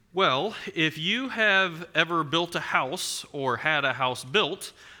Well, if you have ever built a house or had a house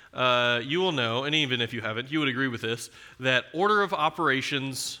built, you will know, and even if you haven't, you would agree with this, that order of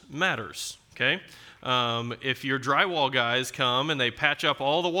operations matters, okay? If your drywall guys come and they patch up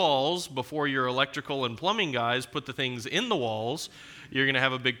all the walls before your electrical and plumbing guys put the things in the walls, you're going to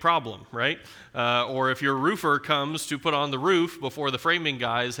have a big problem, right? Or if your roofer comes to put on the roof before the framing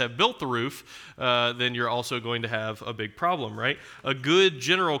guys have built the roof, then you're also going to have a big problem, right? A good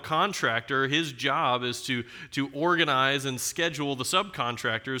general contractor, his job is to organize and schedule the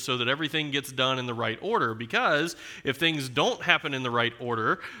subcontractors so that everything gets done in the right order, because if things don't happen in the right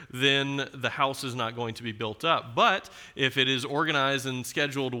order, then the house is not going to be built up. But if it is organized and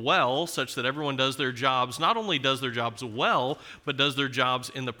scheduled well, such that everyone does their jobs, not only does their jobs well, but does their jobs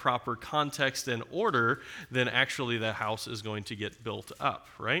in the proper context and order, then actually the house is going to get built up,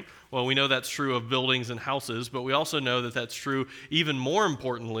 right? Well, we know that's true of buildings and houses, but we also know that that's true even more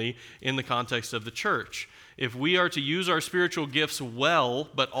importantly in the context of the church. If we are to use our spiritual gifts well,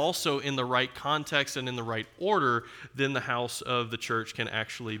 but also in the right context and in the right order, then the house of the church can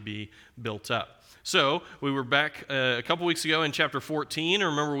actually be built up. So we were back a couple weeks ago in chapter 14.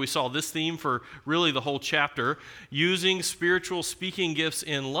 Remember, we saw this theme for really the whole chapter. Using spiritual speaking gifts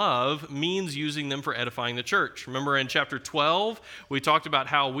in love means using them for edifying the church. Remember in chapter 12, we talked about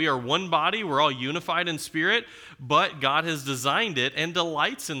how we are one body, we're all unified in spirit, but God has designed it and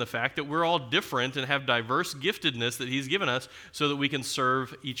delights in the fact that we're all different and have diverse giftedness that He's given us so that we can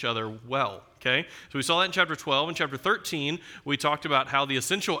serve each other well. Okay, so we saw that in chapter 12. In chapter 13, we talked about how the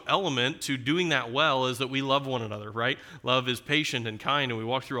essential element to doing that well is that we love one another, right? Love is patient and kind, and we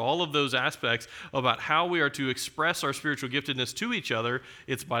walked through all of those aspects about how we are to express our spiritual giftedness to each other.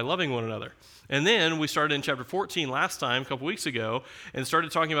 It's by loving one another. And then we started in chapter 14 last time, a couple weeks ago, and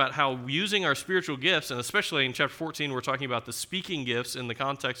started talking about how using our spiritual gifts, and especially in chapter 14, we're talking about the speaking gifts in the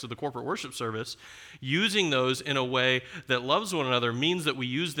context of the corporate worship service, using those in a way that loves one another means that we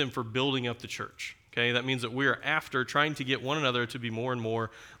use them for building up the church. Okay, that means that we are after trying to get one another to be more and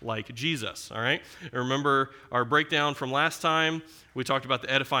more like Jesus, all right? And remember our breakdown from last time, we talked about the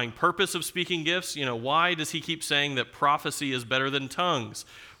edifying purpose of speaking gifts. You know, why does he keep saying that prophecy is better than tongues?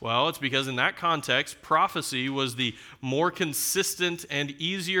 Well, it's because in that context, prophecy was the more consistent and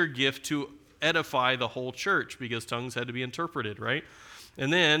easier gift to edify the whole church because tongues had to be interpreted, right?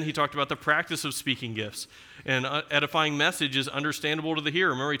 And then he talked about the practice of speaking gifts. And edifying message is understandable to the hearer.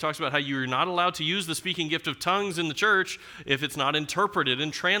 Remember, he talks about how you're not allowed to use the speaking gift of tongues in the church if it's not interpreted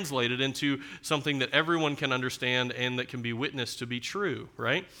and translated into something that everyone can understand and that can be witnessed to be true,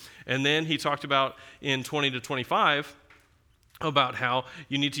 right? And then he talked about in 20 to 25 about how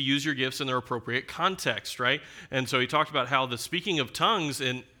you need to use your gifts in their appropriate context, right? And so he talked about how the speaking of tongues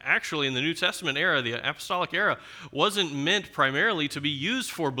actually in the New Testament era, the apostolic era, wasn't meant primarily to be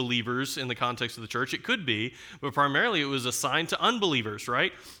used for believers in the context of the church. It could be, but primarily it was a sign to unbelievers,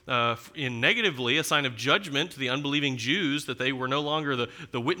 right? Negatively, a sign of judgment to the unbelieving Jews that they were no longer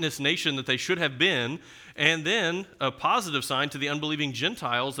the witness nation that they should have been, and then a positive sign to the unbelieving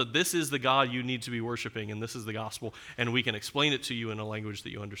Gentiles that this is the God you need to be worshiping, and this is the gospel, and we can explain it to you in a language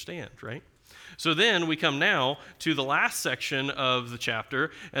that you understand, right? So then we come now to the last section of the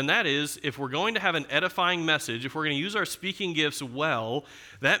chapter, and that is, if we're going to have an edifying message, if we're going to use our speaking gifts well,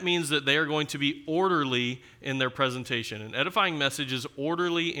 that means that they are going to be orderly in their presentation. An edifying message is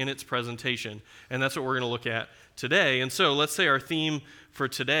orderly in its presentation, and that's what we're going to look at today. And so let's say our theme for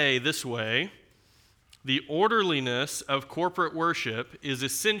today this way: the orderliness of corporate worship is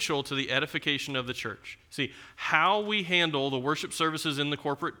essential to the edification of the church. See, how we handle the worship services in the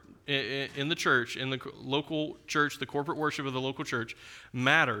church, in the local church, the corporate worship of the local church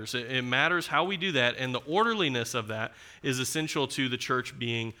matters. It matters how we do that, and the orderliness of that is essential to the church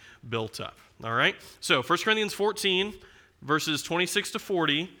being built up. All right? So 1 Corinthians 14, verses 26 to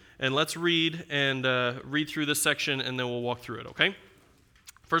 40, and let's read through this section, and then we'll walk through it, okay?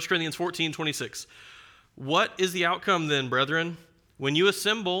 1 Corinthians 14, 26. What is the outcome then, brethren? When you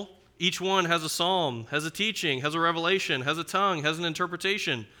assemble, each one has a psalm, has a teaching, has a revelation, has a tongue, has an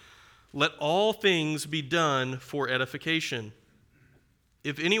interpretation. Let all things be done for edification.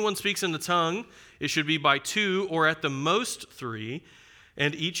 If anyone speaks in the tongue, it should be by two or at the most three,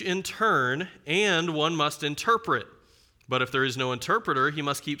 and each in turn, and one must interpret. But if there is no interpreter, he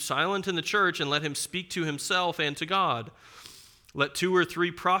must keep silent in the church and let him speak to himself and to God. Let 2 or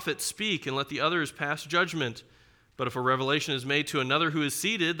 3 prophets speak, and let the others pass judgment. But if a revelation is made to another who is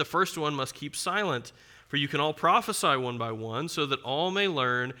seated, the first one must keep silent. For you can all prophesy one by one, so that all may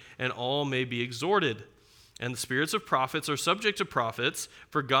learn and all may be exhorted. And the spirits of prophets are subject to prophets,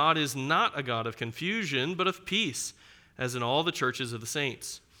 for God is not a God of confusion, but of peace, as in all the churches of the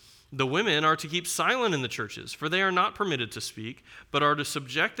saints. The women are to keep silent in the churches, for they are not permitted to speak, but are to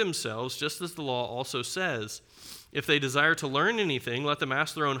subject themselves, just as the law also says. If they desire to learn anything, let them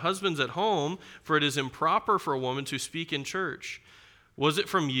ask their own husbands at home, for it is improper for a woman to speak in church. Was it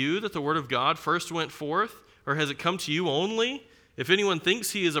from you that the word of God first went forth, or has it come to you only? If anyone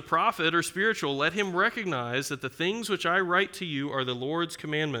thinks he is a prophet or spiritual, let him recognize that the things which I write to you are the Lord's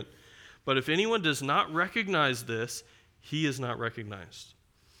commandment. But if anyone does not recognize this, he is not recognized.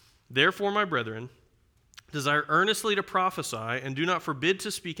 Therefore, my brethren, desire earnestly to prophesy, and do not forbid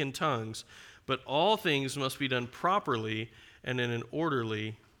to speak in tongues, but all things must be done properly and in an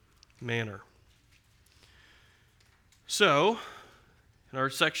orderly manner. So, in our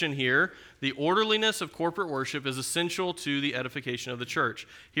section here, the orderliness of corporate worship is essential to the edification of the church.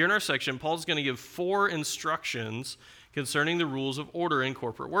 Here in our section, Paul's going to give 4 instructions concerning the rules of order in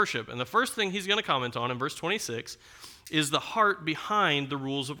corporate worship. And the first thing he's going to comment on in verse 26 is the heart behind the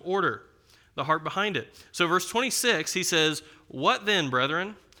rules of order, the heart behind it. So verse 26, he says, "What then,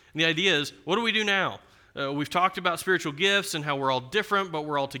 brethren?" And the idea is, what do we do now? We've talked about spiritual gifts and how we're all different, but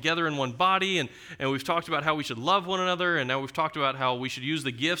we're all together in one body. And we've talked about how we should love one another. And now we've talked about how we should use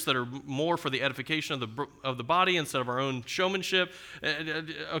the gifts that are more for the edification of the body instead of our own showmanship.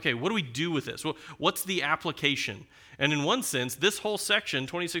 Okay, what do we do with this? Well, what's the application? And in one sense, this whole section,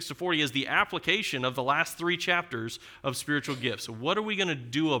 26 to 40, is the application of the last 3 chapters of spiritual gifts. So what are we going to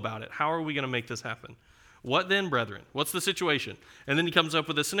do about it? How are we going to make this happen? What then, brethren? What's the situation? And then he comes up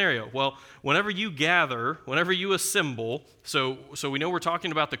with a scenario. Well, whenever you gather, whenever you assemble, so we know we're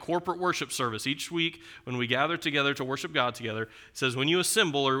talking about the corporate worship service. Each week when we gather together to worship God together, it says when you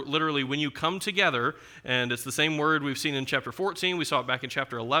assemble, or literally when you come together, and it's the same word we've seen in chapter 14. We saw it back in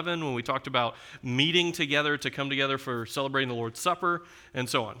chapter 11 when we talked about meeting together to come together for celebrating the Lord's Supper and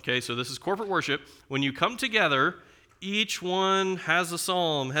so on. Okay, so this is corporate worship. When you come together, each one has a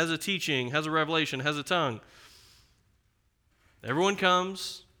psalm, has a teaching, has a revelation, has a tongue. Everyone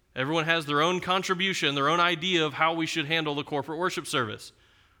comes. Everyone has their own contribution, their own idea of how we should handle the corporate worship service.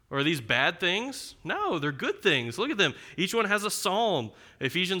 Or are these bad things? No, they're good things. Look at them. Each one has a psalm.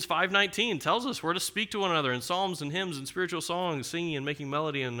 Ephesians 5:19 tells us we're to speak to one another in psalms and hymns and spiritual songs, singing and making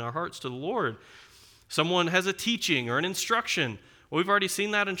melody in our hearts to the Lord. Someone has a teaching or an instruction. Well, we've already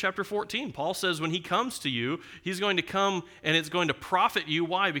seen that in chapter 14. Paul says when he comes to you, he's going to come and it's going to profit you.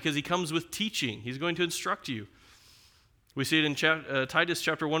 Why? Because he comes with teaching. He's going to instruct you. We see it in Titus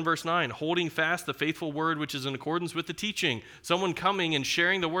chapter 1, verse 9, holding fast the faithful word which is in accordance with the teaching. Someone coming and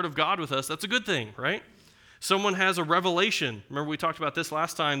sharing the word of God with us, that's a good thing, right? Someone has a revelation. Remember we talked about this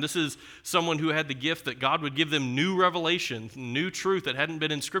last time. This is someone who had the gift that God would give them new revelation, new truth that hadn't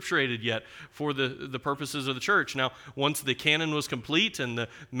been inscripturated yet for the purposes of the church. Now, once the canon was complete and the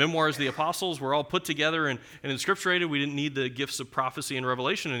memoirs of the apostles were all put together and inscripturated, we didn't need the gifts of prophecy and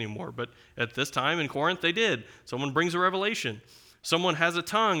revelation anymore. But at this time in Corinth, they did. Someone brings a revelation. Someone has a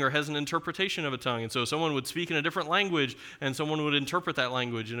tongue or has an interpretation of a tongue. And so someone would speak in a different language and someone would interpret that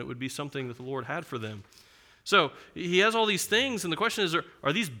language and it would be something that the Lord had for them. So he has all these things, and the question is,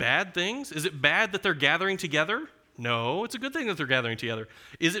 are these bad things? Is it bad that they're gathering together? No, it's a good thing that they're gathering together.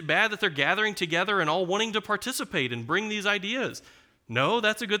 Is it bad that they're gathering together and all wanting to participate and bring these ideas? No,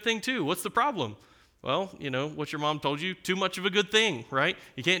 that's a good thing too. What's the problem? Well, you know, what your mom told you, too much of a good thing, right?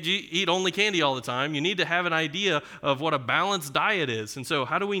 You can't eat only candy all the time. You need to have an idea of what a balanced diet is. And so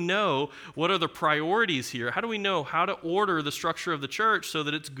how do we know what are the priorities here? How do we know how to order the structure of the church so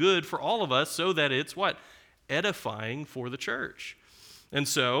that it's good for all of us, so that it's what? Edifying for the church. And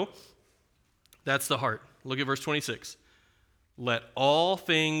so that's the heart. Look at verse 26. Let all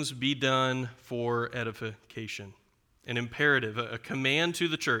things be done for edification. An imperative, a command to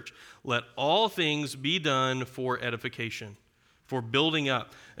the church. Let all things be done for edification, for building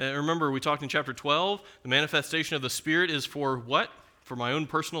up. Remember, we talked in chapter 12, the manifestation of the Spirit is for what? For my own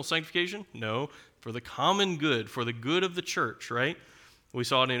personal sanctification? No, for the common good, for the good of the church, right? We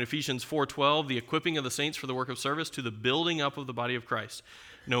saw it in Ephesians 4:12, the equipping of the saints for the work of service to the building up of the body of Christ.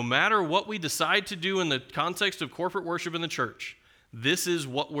 No matter what we decide to do in the context of corporate worship in the church, this is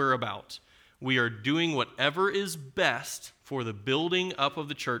what we're about. We are doing whatever is best for the building up of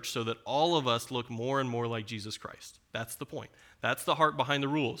the church so that all of us look more and more like Jesus Christ. That's the point. That's the heart behind the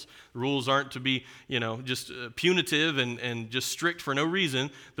rules. The rules aren't to be, just punitive and just strict for no reason.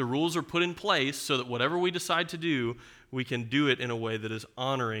 The rules are put in place so that whatever we decide to do, we can do it in a way that is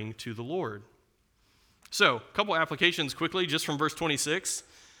honoring to the Lord. So, a couple applications quickly, just from verse 26.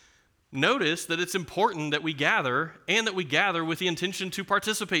 Notice that it's important that we gather, and that we gather with the intention to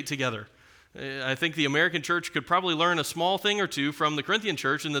participate together. I think the American church could probably learn a small thing or two from the Corinthian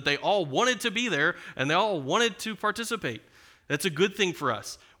church in that they all wanted to be there, and they all wanted to participate. That's a good thing for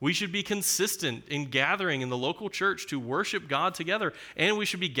us. We should be consistent in gathering in the local church to worship God together, and we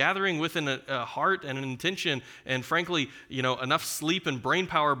should be gathering with a heart and an intention and, frankly, enough sleep and brain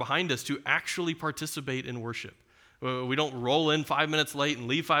power behind us to actually participate in worship. We don't roll in 5 minutes late and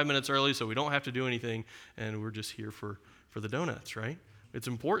leave 5 minutes early so we don't have to do anything, and we're just here for the donuts, right? It's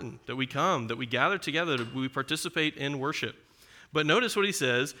important that we come, that we gather together, that we participate in worship. But notice what he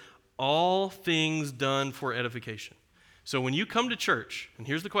says, all things done for edification. So when you come to church, and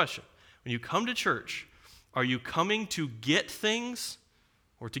here's the question, when you come to church, are you coming to get things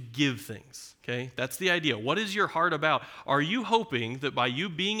or to give things? Okay, that's the idea. What is your heart about? Are you hoping that by you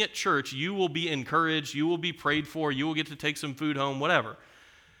being at church, you will be encouraged, you will be prayed for, you will get to take some food home, whatever?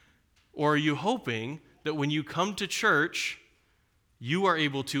 Or are you hoping that when you come to church, you are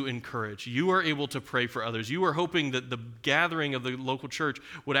able to encourage, you are able to pray for others, you are hoping that the gathering of the local church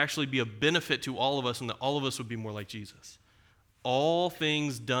would actually be a benefit to all of us and that all of us would be more like Jesus? All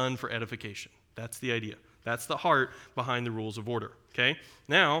things done for edification. That's the idea. That's the heart behind the rules of order, okay?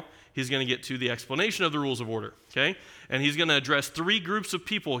 Now, he's going to get to the explanation of the rules of order, okay? And he's going to address 3 groups of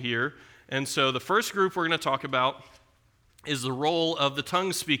people here. And so the first group we're going to talk about is the role of the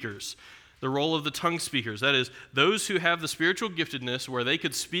tongue speakers. The role of the tongue speakers. That is, those who have the spiritual giftedness where they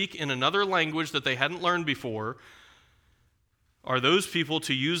could speak in another language that they hadn't learned before, are those people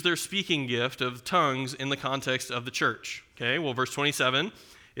to use their speaking gift of tongues in the context of the church. Okay, well, verse 27,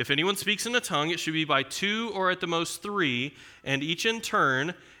 if anyone speaks in a tongue, it should be by 2 or at the most 3, and each in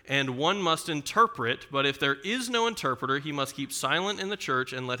turn, and one must interpret, but if there is no interpreter, he must keep silent in the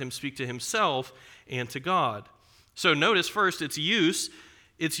church and let him speak to himself and to God. So notice first, its use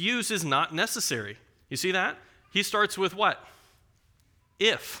is not necessary. You see that? He starts with what?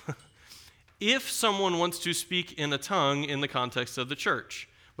 If. If someone wants to speak in a tongue in the context of the church.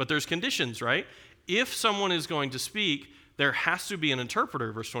 But there's conditions, right? If someone is going to speak, there has to be an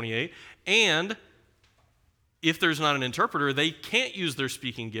interpreter, verse 28. And if there's not an interpreter, they can't use their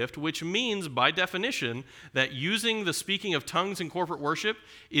speaking gift, which means, by definition, that using the speaking of tongues in corporate worship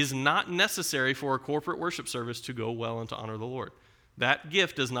is not necessary for a corporate worship service to go well and to honor the Lord. That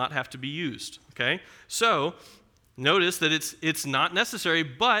gift does not have to be used, okay? So, notice that it's not necessary,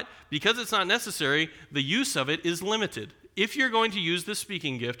 but because it's not necessary, the use of it is limited. If you're going to use this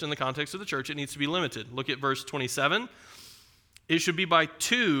speaking gift in the context of the church, it needs to be limited. Look at verse 27. It should be by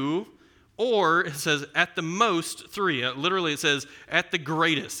 2, or it says at the most 3. Literally, it says at the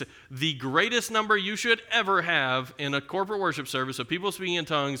greatest. The greatest number you should ever have in a corporate worship service of people speaking in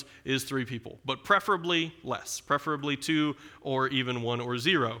tongues is 3 people, but preferably less. Preferably 2 or even 1 or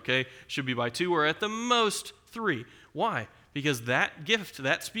 0, okay? Should be by 2 or at the most 3. Why? Because that gift,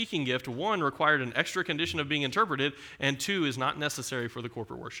 that speaking gift, 1, required an extra condition of being interpreted, and 2 is not necessary for the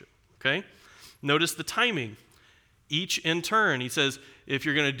corporate worship, okay? Notice the timing. Each in turn. He says, if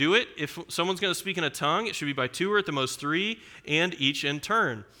you're going to do it, if someone's going to speak in a tongue, it should be by 2 or at the most 3, and each in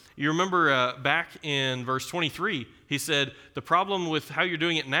turn. You remember back in verse 23, he said, the problem with how you're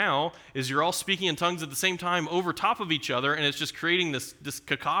doing it now is you're all speaking in tongues at the same time over top of each other, and it's just creating this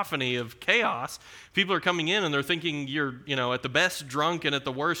cacophony of chaos. People are coming in, and they're thinking you're, at the best drunk, and at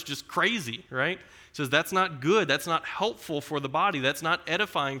the worst just crazy, right? He says that's not good. That's not helpful for the body. That's not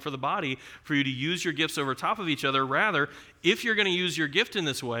edifying for the body for you to use your gifts over top of each other. Rather, if you're going to use your gift in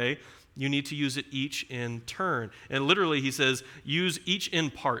this way, you need to use it each in turn. And literally, he says, use each in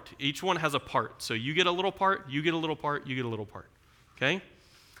part. Each one has a part. So you get a little part, you get a little part, you get a little part. Okay?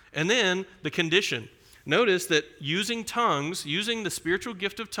 And then the condition. Notice that using tongues, using the spiritual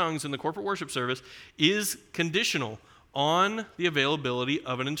gift of tongues in the corporate worship service is conditional on the availability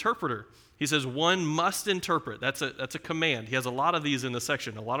of an interpreter. He says one must interpret. That's a command. He has a lot of these in this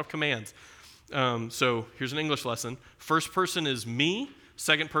section, a lot of commands. So here's an English lesson. First person is me.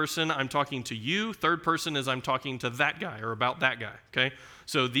 Second person, I'm talking to you. Third person is I'm talking to that guy or about that guy, okay?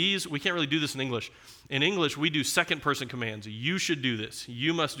 So these, we can't really do this in English. In English, we do second person commands. You should do this.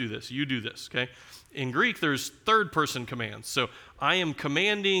 You must do this. You do this, okay? In Greek, there's third person commands. So I am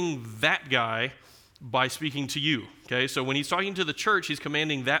commanding that guy by speaking to you, okay? So when he's talking to the church, he's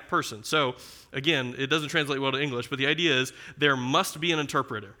commanding that person. So again, it doesn't translate well to English, but the idea is there must be an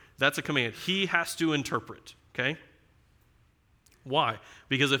interpreter. That's a command. He has to interpret, okay? Why?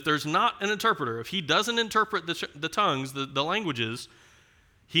 Because if there's not an interpreter, if he doesn't interpret the tongues, the languages,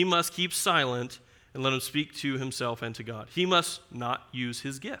 he must keep silent and let him speak to himself and to God. He must not use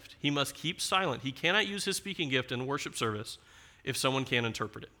his gift. He must keep silent. He cannot use his speaking gift in worship service if someone can't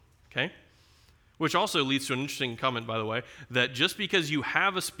interpret it, okay? Which also leads to an interesting comment, by the way, that just because you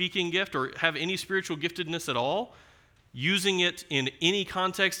have a speaking gift or have any spiritual giftedness at all using it in any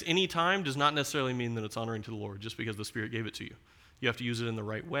context, any time, does not necessarily mean that it's honoring to the Lord just because the Spirit gave it to you. You have to use it in the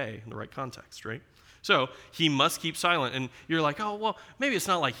right way, in the right context, right? So he must keep silent. And you're like, oh, well, maybe it's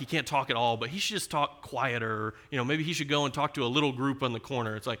not like he can't talk at all, but he should just talk quieter. Or, maybe he should go and talk to a little group on the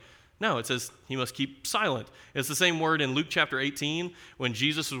corner. It's like, no, it says he must keep silent. It's the same word in Luke chapter 18 when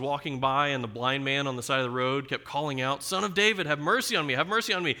Jesus was walking by and the blind man on the side of the road kept calling out, Son of David, have mercy on me, have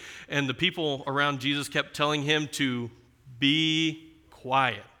mercy on me. And the people around Jesus kept telling him to be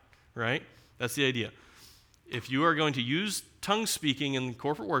quiet, right? That's the idea. If you are going to use tongue speaking in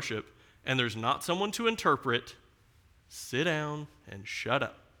corporate worship and there's not someone to interpret, sit down and shut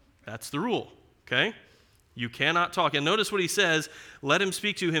up. That's the rule, okay? You cannot talk. And notice what he says, let him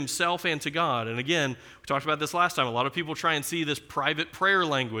speak to himself and to God. And again, we talked about this last time. A lot of people try and see this private prayer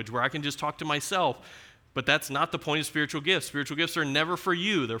language where I can just talk to myself. But that's not the point of spiritual gifts. Spiritual gifts are never for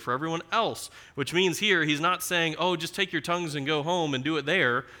you. They're for everyone else. Which means here, he's not saying, oh, just take your tongues and go home and do it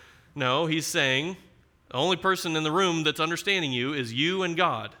there. No, he's saying, the only person in the room that's understanding you is you and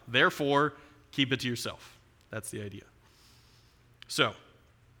God. Therefore, keep it to yourself. That's the idea. So,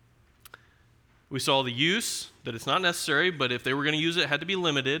 we saw the use, that it's not necessary, but if they were going to use it, it had to be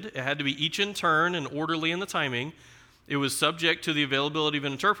limited. It had to be each in turn and orderly in the timing. It was subject to the availability of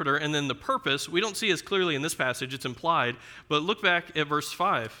an interpreter. And then the purpose, we don't see as clearly in this passage, it's implied. But look back at verse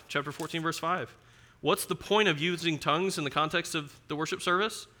 5, chapter 14, verse 5. What's the point of using tongues in the context of the worship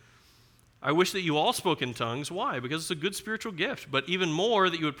service? I wish that you all spoke in tongues. Why? Because it's a good spiritual gift. But even more,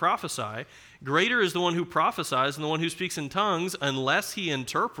 that you would prophesy. Greater is the one who prophesies than the one who speaks in tongues, unless he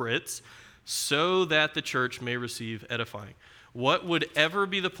interprets, so that the church may receive edifying. What would ever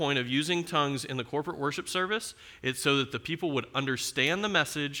be the point of using tongues in the corporate worship service? It's so that the people would understand the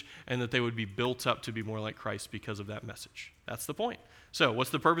message and that they would be built up to be more like Christ because of that message. That's the point. So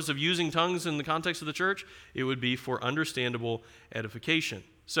what's the purpose of using tongues in the context of the church? It would be for understandable edification.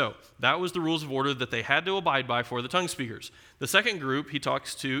 So that was the rules of order that they had to abide by for the tongue speakers. The second group he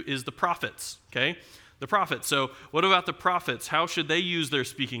talks to is the prophets, okay? The prophets. So what about the prophets? How should they use their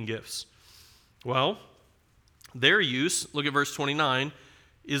speaking gifts? Well, their use, look at verse 29,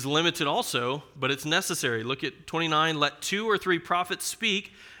 is limited also, but it's necessary. Look at 29, let 2 or 3 prophets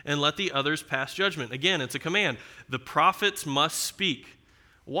speak and let the others pass judgment. Again, it's a command. The prophets must speak.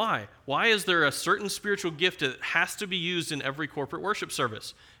 Why? Why is there a certain spiritual gift that has to be used in every corporate worship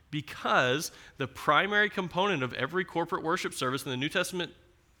service? Because the primary component of every corporate worship service in the New Testament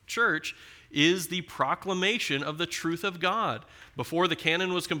church is the proclamation of the truth of God. Before the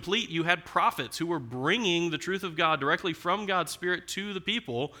canon was complete, you had prophets who were bringing the truth of God directly from God's Spirit to the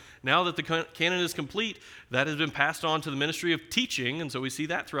people. Now that the canon is complete, that has been passed on to the ministry of teaching, and so we see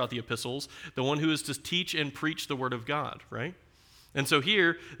that throughout the epistles, the one who is to teach and preach the word of God, right? And so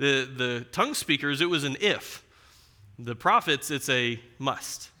here, the tongue speakers, it was an if. The prophets, it's a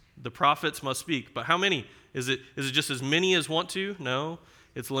must. The prophets must speak. But how many? Is it just as many as want to? No.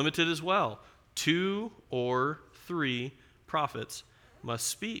 It's limited as well. 2 or 3 prophets must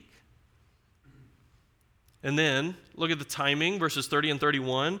speak. And then, look at the timing, verses 30 and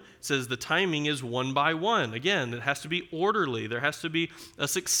 31. It says the timing is one by one. Again, it has to be orderly. There has to be a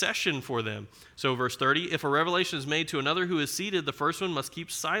succession for them. So verse 30, if a revelation is made to another who is seated, the first one must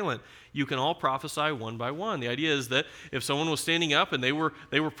keep silent. You can all prophesy one by one. The idea is that if someone was standing up and they were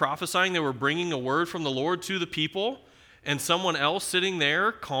prophesying, they were bringing a word from the Lord to the people, and someone else sitting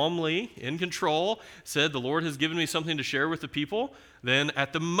there calmly, in control, said, the Lord has given me something to share with the people, then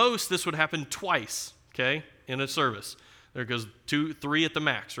at the most this would happen twice, okay, in a service. There goes 2, 3 at the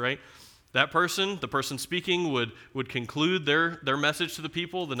max, right? That person, the person speaking, would conclude their message to the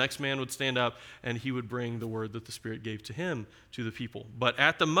people. The next man would stand up, and he would bring the word that the Spirit gave to him to the people. But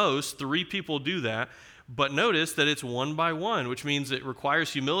at the most, 3 people do that. But notice that it's one by one, which means it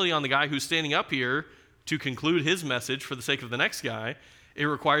requires humility on the guy who's standing up here to conclude his message for the sake of the next guy. It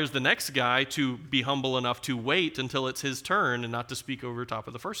requires the next guy to be humble enough to wait until it's his turn and not to speak over top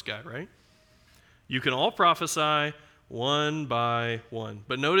of the first guy, right? You can all prophesy one by one.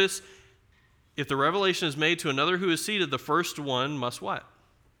 But notice, if the revelation is made to another who is seated, the first one must what?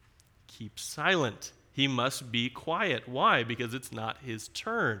 Keep silent. He must be quiet. Why? Because it's not his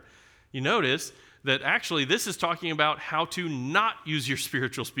turn. You notice that actually this is talking about how to not use your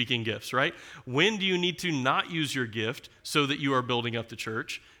spiritual speaking gifts, right? When do you need to not use your gift so that you are building up the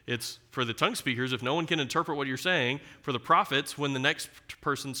church? It's for the tongue speakers, if no one can interpret what you're saying. For the prophets, when the next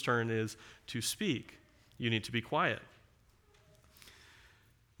person's turn is to speak, you need to be quiet.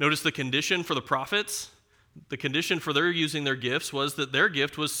 Notice the condition for the prophets. The condition for their using their gifts was that their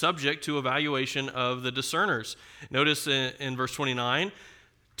gift was subject to evaluation of the discerners. Notice in verse 29,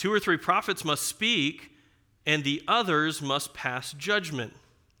 2 or 3 prophets must speak, and the others must pass judgment.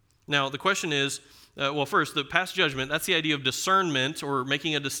 Now, the question is, first, the pass judgment, that's the idea of discernment or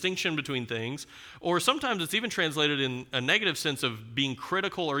making a distinction between things, or sometimes it's even translated in a negative sense of being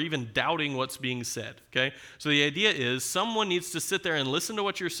critical or even doubting what's being said, okay? So the idea is someone needs to sit there and listen to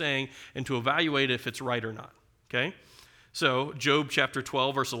what you're saying and to evaluate if it's right or not, okay? So Job chapter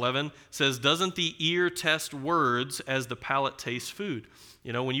 12, verse 11 says, "Doesn't the ear test words as the palate tastes food?"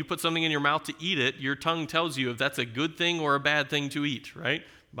 You know, when you put something in your mouth to eat it, your tongue tells you if that's a good thing or a bad thing to eat, right?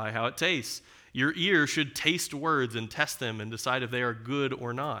 By how it tastes. Your ear should taste words and test them and decide if they are good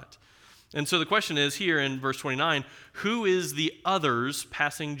or not. And so the question is here in verse 29, who is the others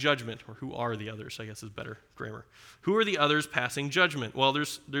passing judgment? Or who are the others, I guess is better grammar. Who are the others passing judgment? Well,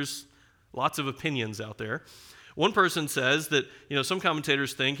 there's lots of opinions out there. One person says that, some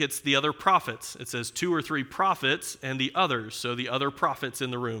commentators think it's the other prophets. It says 2 or 3 prophets and the others. So the other prophets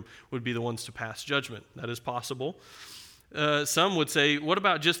in the room would be the ones to pass judgment. That is possible. Some would say, what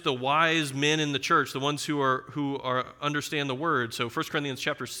about just the wise men in the church, the ones who understand the word? So 1 Corinthians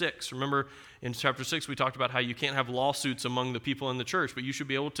chapter 6, remember in chapter 6 we talked about how you can't have lawsuits among the people in the church, but you should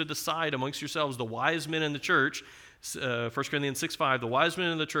be able to decide amongst yourselves, the wise men in the church. 1 Corinthians 6:5, the wise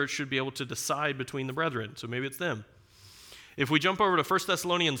men in the church should be able to decide between the brethren. So maybe it's them. If we jump over to 1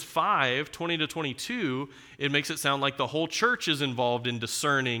 Thessalonians 5, 20 to 22, it makes it sound like the whole church is involved in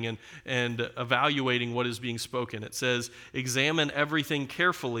discerning and evaluating what is being spoken. It says, "Examine everything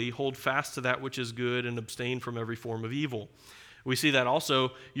carefully, hold fast to that which is good, and abstain from every form of evil." We see that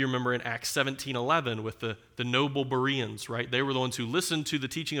also, you remember in Acts 17:11 with the noble Bereans, right? They were the ones who listened to the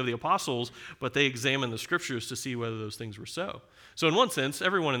teaching of the apostles, but they examined the scriptures to see whether those things were so. So in one sense,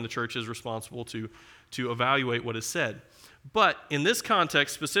 everyone in the church is responsible to evaluate what is said. But in this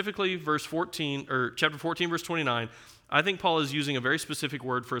context, specifically verse 14 or chapter 14, verse 29, I think Paul is using a very specific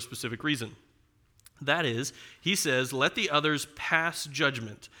word for a specific reason. That is, he says, "Let the others pass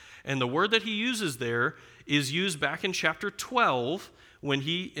judgment." And the word that he uses there is used back in chapter 12,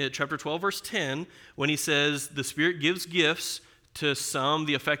 chapter 12, verse 10, when he says, "The Spirit gives gifts, to some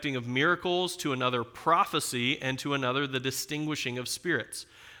the effecting of miracles, to another prophecy, and to another the distinguishing of spirits."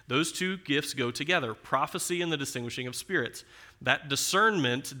 Those two gifts go together, prophecy and the distinguishing of spirits. That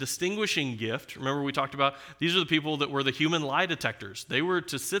discernment, distinguishing gift, remember we talked about, these are the people that were the human lie detectors. They were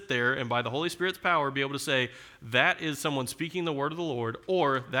to sit there and by the Holy Spirit's power be able to say, that is someone speaking the word of the Lord,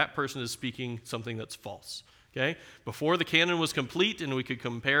 or that person is speaking something that's false. Okay? Before the canon was complete and we could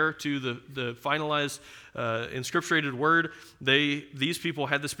compare to the finalized inscripturated word, these people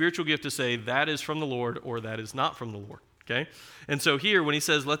had the spiritual gift to say that is from the Lord or that is not from the Lord. Okay? And so here, when he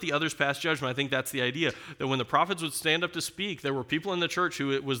says, "Let the others pass judgment," I think that's the idea, that when the prophets would stand up to speak, there were people in the church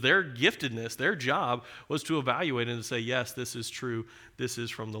who it was their giftedness, their job was to evaluate and to say, yes, this is true, this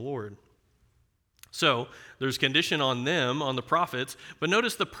is from the Lord. So there's condition on them, on the prophets, but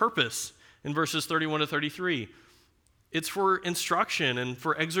notice the purpose in verses 31 to 33. It's for instruction and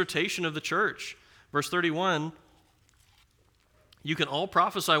for exhortation of the church. Verse 31, "You can all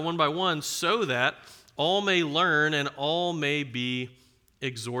prophesy one by one so that all may learn and all may be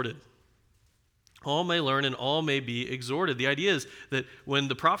exhorted." All may learn and all may be exhorted. The idea is that when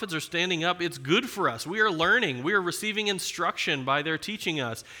the prophets are standing up, it's good for us. We are learning. We are receiving instruction by their teaching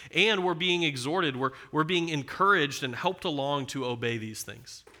us. And we're being exhorted. We're being encouraged and helped along to obey these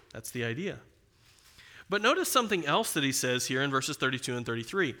things. That's the idea. But notice something else that he says here in verses 32 and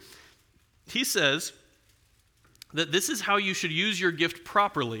 33. He says that this is how you should use your gift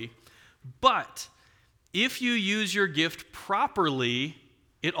properly, but if you use your gift properly,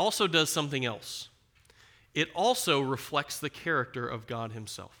 it also does something else. It also reflects the character of God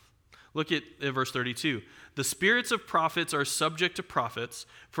himself. Look at verse 32. "The spirits of prophets are subject to prophets,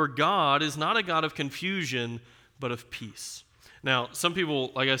 for God is not a God of confusion, but of peace." Now, some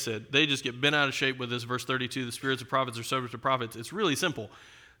people, like I said, they just get bent out of shape with this verse 32, "The spirits of prophets are subject to prophets." It's really simple.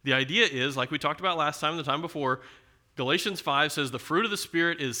 The idea is, like we talked about last time, the time before, Galatians 5 says the fruit of the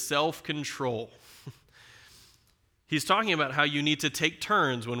Spirit is self-control. He's talking about how you need to take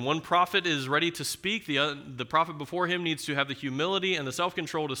turns. When one prophet is ready to speak, the prophet before him needs to have the humility and the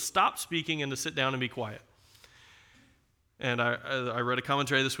self-control to stop speaking and to sit down and be quiet. And I read a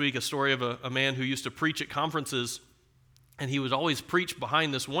commentary this week, a story of a man who used to preach at conferences, and he would always preach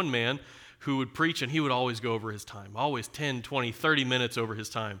behind this one man who would preach, and he would always go over his time, always 10, 20, 30 minutes over his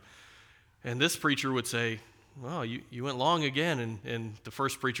time. And this preacher would say, "Well, you went long again," and the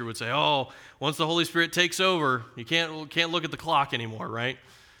first preacher would say, "Oh, once the Holy Spirit takes over, you can't look at the clock anymore, right?"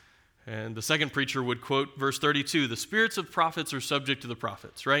 And the second preacher would quote verse 32, the spirits of prophets are subject to the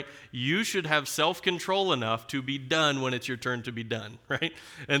prophets, right? You should have self-control enough to be done when it's your turn to be done, right?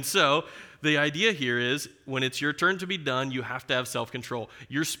 And so the idea here is when it's your turn to be done, you have to have self-control.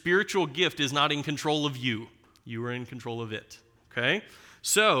 Your spiritual gift is not in control of you. You are in control of it, okay?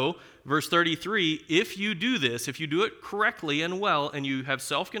 So, verse 33, if you do this, if you do it correctly and well, and you have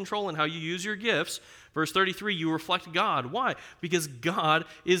self-control in how you use your gifts, verse 33, you reflect God. Why? Because God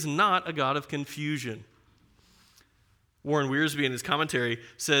is not a God of confusion. Warren Wiersbe in his commentary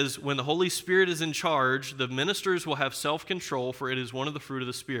says, when the Holy Spirit is in charge, the ministers will have self-control, for it is one of the fruit of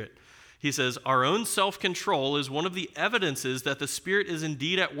the Spirit. He says, our own self-control is one of the evidences that the Spirit is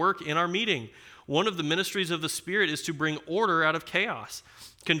indeed at work in our meeting. One of the ministries of the Spirit is to bring order out of chaos.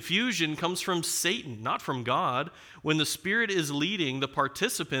 Confusion comes from Satan, not from God. When the Spirit is leading, the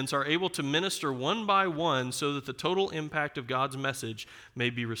participants are able to minister one by one so that the total impact of God's message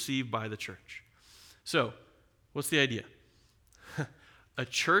may be received by the church. So, what's the idea? A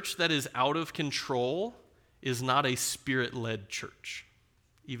church that is out of control is not a Spirit-led church,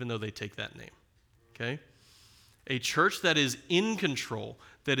 even though they take that name, okay? A church that is in control,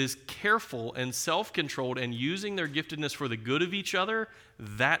 that is careful and self-controlled and using their giftedness for the good of each other,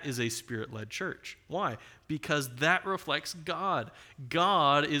 that is a Spirit-led church. Why? Because that reflects God.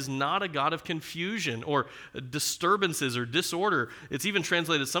 God is not a God of confusion or disturbances or disorder. It's even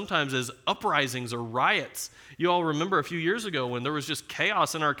translated sometimes as uprisings or riots. You all remember a few years ago when there was just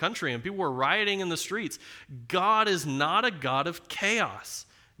chaos in our country and people were rioting in the streets. God is not a God of chaos.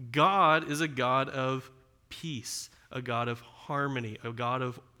 God is a God of peace, a God of harmony, a God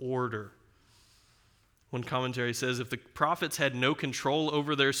of order. One commentary says, if the prophets had no control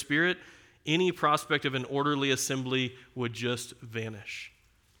over their spirit, any prospect of an orderly assembly would just vanish.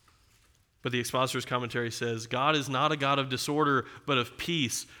 But the expositor's commentary says, God is not a God of disorder, but of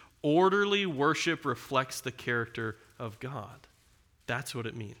peace. Orderly worship reflects the character of God. That's what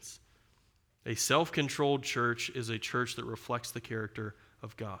it means. A self-controlled church is a church that reflects the character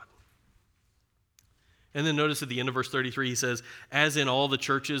of God. And then notice at the end of verse 33, he says, as in all the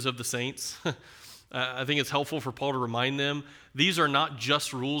churches of the saints. I think it's helpful for Paul to remind them, these are not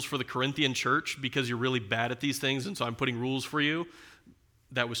just rules for the Corinthian church because you're really bad at these things, and so I'm putting rules for you.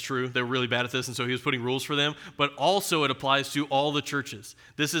 That was true. They were really bad at this, and so he was putting rules for them. But also it applies to all the churches.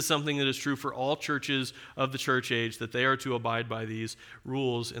 This is something that is true for all churches of the church age, that they are to abide by these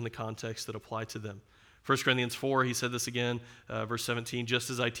rules in the context that apply to them. 1 Corinthians 4, he said this again, verse 17, just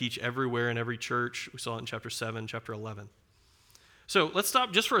as I teach everywhere in every church. We saw it in chapter 7, chapter 11. So let's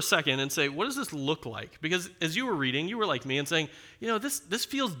stop just for a second and say, what does this look like? Because as you were reading, you were like me and saying, this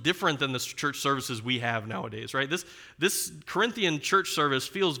feels different than the church services we have nowadays, right? This Corinthian church service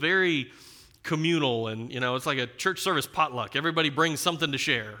feels very communal and, it's like a church service potluck. Everybody brings something to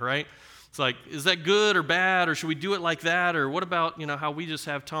share, right? It's like, is that good or bad, or should we do it like that? Or what about, how we just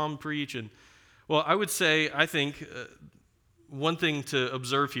have Tom preach? And well, I would say, I think one thing to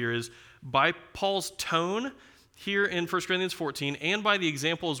observe here is by Paul's tone here in 1 Corinthians 14 and by the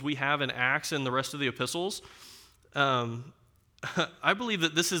examples we have in Acts and the rest of the epistles, I believe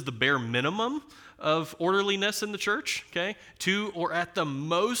that this is the bare minimum of orderliness in the church, okay? 2 or at the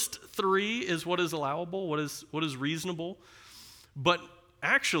most 3 is what is allowable, what is reasonable. But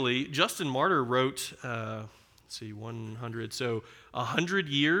actually, Justin Martyr wrote, 100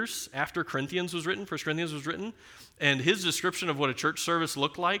 years after Corinthians was written, 1 Corinthians was written, and his description of what a church service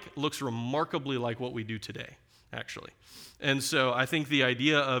looked like looks remarkably like what we do today, actually. And so I think the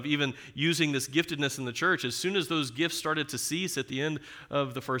idea of even using this giftedness in the church, as soon as those gifts started to cease at the end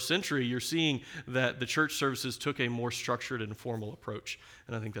of the first century, you're seeing that the church services took a more structured and formal approach.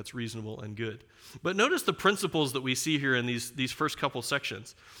 And I think that's reasonable and good. But notice the principles that we see here in these first couple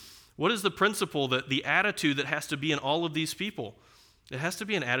sections. What is the principle, that the attitude that has to be in all of these people? It has to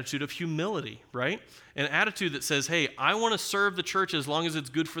be an attitude of humility, right? An attitude that says, hey, I want to serve the church as long as it's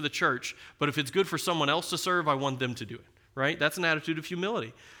good for the church, but if it's good for someone else to serve, I want them to do it, right? That's an attitude of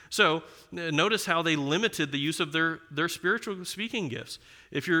humility. So notice how they limited the use of their spiritual speaking gifts.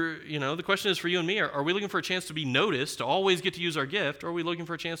 If you're, the question is for you and me, are we looking for a chance to be noticed, to always get to use our gift, or are we looking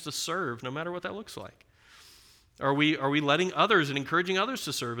for a chance to serve, no matter what that looks like? Are we letting others and encouraging others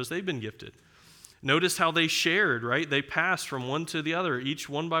to serve as they've been gifted? Notice how they shared, right? They passed from one to the other, each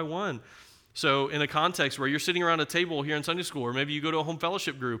one by one. So in a context where you're sitting around a table here in Sunday school, or maybe you go to a home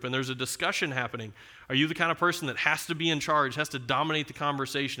fellowship group and there's a discussion happening, are you the kind of person that has to be in charge, has to dominate the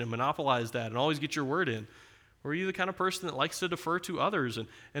conversation and monopolize that and always get your word in? Or are you the kind of person that likes to defer to others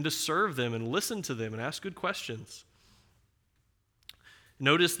and to serve them and listen to them and ask good questions?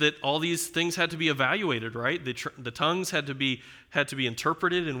 Notice that all these things had to be evaluated, right? The tongues had to be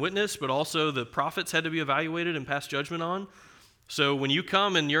interpreted and witnessed, but also the prophets had to be evaluated and pass judgment on. So when you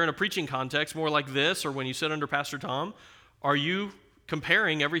come and you're in a preaching context more like this, or when you sit under Pastor Tom, are you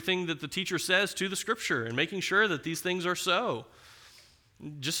comparing everything that the teacher says to the Scripture and making sure that these things are so?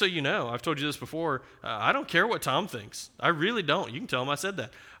 Just so you know, I've told you this before, I don't care what Tom thinks. I really don't. You can tell him I said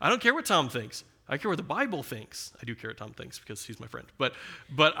that. I don't care what Tom thinks. I care what the Bible thinks. I do care what Tom thinks because he's my friend. But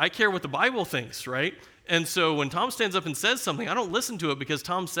I care what the Bible thinks, right? And so when Tom stands up and says something, I don't listen to it because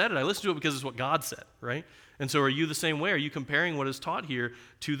Tom said it. I listen to it because it's what God said, right? And so are you the same way? Are you comparing what is taught here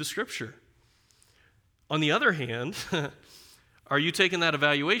to the Scripture? On the other hand, are you taking that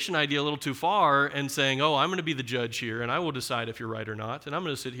evaluation idea a little too far and saying, oh, I'm going to be the judge here, and I will decide if you're right or not, and I'm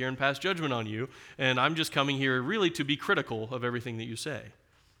going to sit here and pass judgment on you, and I'm just coming here really to be critical of everything that you say?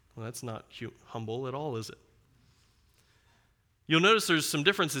 Well, that's not humble at all, is it? You'll notice there's some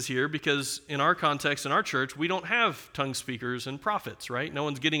differences here because in our context, in our church, we don't have tongue speakers and prophets, right? No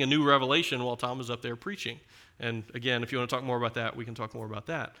one's getting a new revelation while Tom is up there preaching. And again, if you want to talk more about that, we can talk more about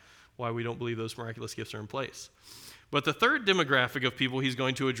that, why we don't believe those miraculous gifts are in place. But the third demographic of people he's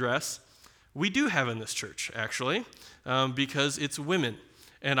going to address, we do have in this church, actually, because it's women.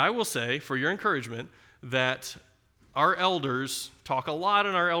 And I will say, for your encouragement, that our elders talk a lot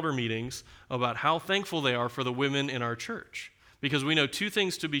in our elder meetings about how thankful they are for the women in our church, because we know two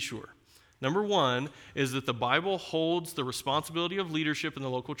things to be sure. Number one is that the Bible holds the responsibility of leadership in the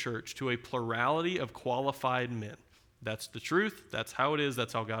local church to a plurality of qualified men. That's the truth. That's how it is.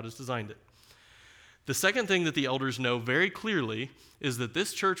 That's how God has designed it. The second thing that the elders know very clearly is that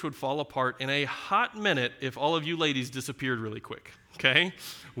this church would fall apart in a hot minute if all of you ladies disappeared really quick, okay?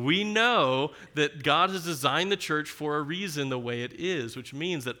 We know that God has designed the church for a reason the way it is, which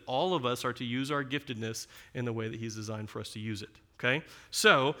means that all of us are to use our giftedness in the way that he's designed for us to use it, okay?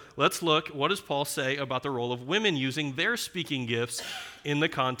 So let's look, what does Paul say about the role of women using their speaking gifts in the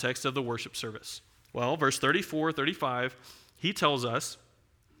context of the worship service? Well, verse 34, 35, he tells us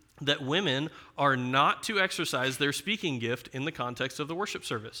that women are not to exercise their speaking gift in the context of the worship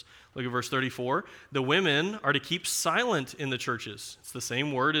service. Look at verse 34. The women are to keep silent in the churches. It's the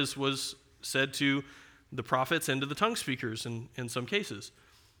same word as was said to the prophets and to the tongue speakers in some cases.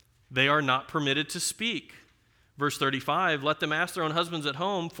 They are not permitted to speak. Verse 35, let them ask their own husbands at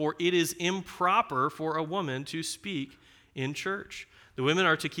home, for it is improper for a woman to speak in church. The women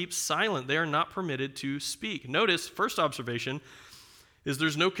are to keep silent. They are not permitted to speak. Notice, first observation, is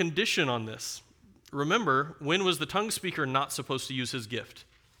there's no condition on this. Remember, when was the tongue speaker not supposed to use his gift?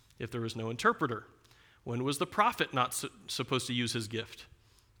 If there was no interpreter. When was the prophet not supposed to use his gift?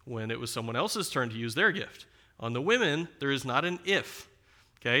 When it was someone else's turn to use their gift. On the women, there is not an if.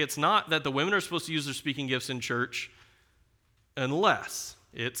 Okay, it's not that the women are supposed to use their speaking gifts in church unless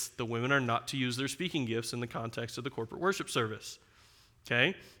it's the women are not to use their speaking gifts in the context of the corporate worship service.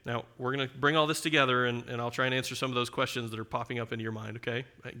 Okay, now we're going to bring all this together and I'll try and answer some of those questions that are popping up into your mind, okay?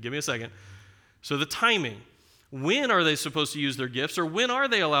 Give me a second. So the timing. When are they supposed to use their gifts, or when are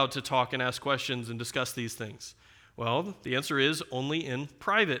they allowed to talk and ask questions and discuss these things? Well, the answer is only in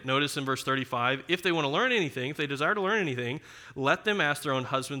private. Notice in verse 35, if they want to learn anything, if they desire to learn anything, let them ask their own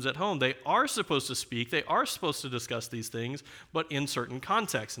husbands at home. They are supposed to speak, they are supposed to discuss these things, but in certain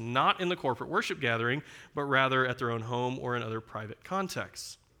contexts, not in the corporate worship gathering, but rather at their own home or in other private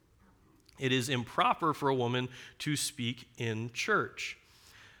contexts. It is improper for a woman to speak in church.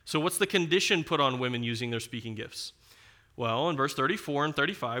 So what's the condition put on women using their speaking gifts? Well, in verse 34 and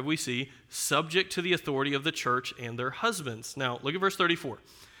 35, we see subject to the authority of the church and their husbands. Now, look at verse 34.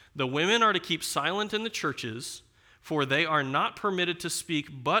 The women are to keep silent in the churches, for they are not permitted to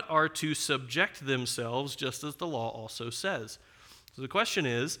speak, but are to subject themselves, just as the law also says. So the question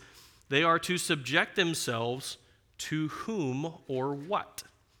is, they are to subject themselves to whom or what?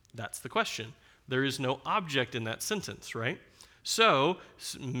 That's the question. There is no object in that sentence, right? So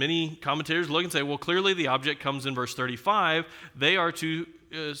many commentators look and say, well, clearly the object comes in verse 35. They are to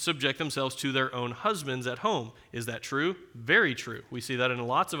subject themselves to their own husbands at home. Is that true? Very true. We see that in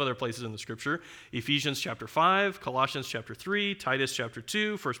lots of other places in the scripture. Ephesians chapter 5, Colossians chapter 3, Titus chapter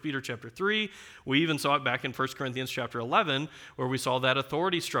 2, 1 Peter chapter 3. We even saw it back in 1 Corinthians chapter 11, where we saw that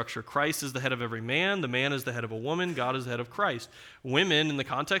authority structure. Christ is the head of every man. The man is the head of a woman. God is the head of Christ. Women, in the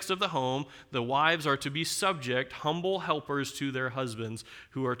context of the home, the wives are to be subject, humble helpers to their husbands,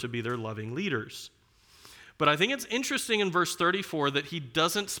 who are to be their loving leaders. But I think it's interesting in verse 34 that he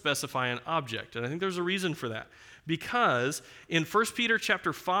doesn't specify an object, and I think there's a reason for that. Because in 1 Peter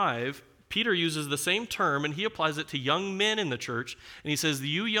chapter 5, Peter uses the same term, and he applies it to young men in the church, and he says,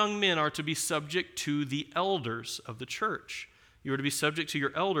 you young men are to be subject to the elders of the church. You are to be subject to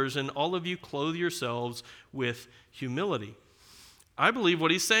your elders, and all of you clothe yourselves with humility. I believe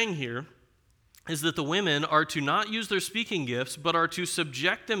what he's saying here is that the women are to not use their speaking gifts, but are to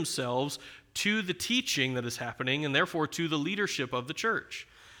subject themselves to the teaching that is happening, and therefore to the leadership of the church.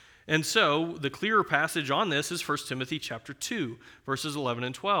 And so the clearer passage on this is 1 Timothy chapter 2, verses 11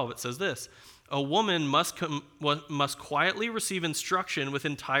 and 12. It says this: a woman must quietly receive instruction with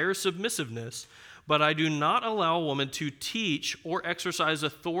entire submissiveness, but I do not allow a woman to teach or exercise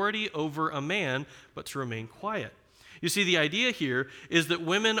authority over a man, but to remain quiet. You see, the idea here is that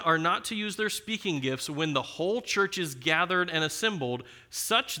women are not to use their speaking gifts when the whole church is gathered and assembled,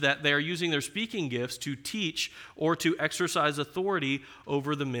 such that they are using their speaking gifts to teach or to exercise authority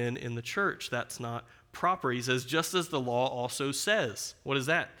over the men in the church. That's not proper. He says, just as the law also says. What is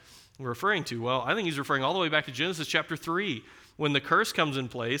that referring to? Well, I think he's referring all the way back to Genesis chapter 3, when the curse comes in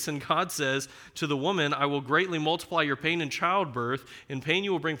place and God says to the woman, I will greatly multiply your pain in childbirth. In pain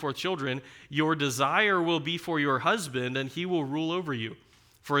you will bring forth children. Your desire will be for your husband, and he will rule over you.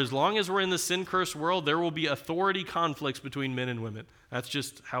 For as long as we're in the sin-cursed world, there will be authority conflicts between men and women. That's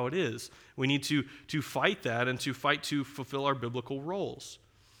just how it is. We need to fight that and to fight to fulfill our biblical roles.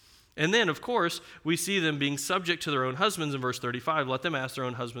 And then, of course, we see them being subject to their own husbands in verse 35. Let them ask their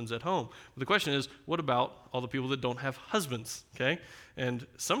own husbands at home. But the question is, what about all the people that don't have husbands? Okay? And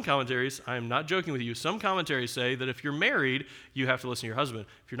some commentaries, I am not joking with you, some commentaries say that if you're married, you have to listen to your husband.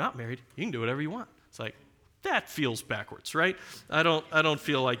 If you're not married, you can do whatever you want. It's like, that feels backwards, right? I don't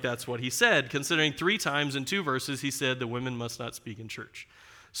feel like that's what he said, considering 3 times in 2 verses he said the women must not speak in church.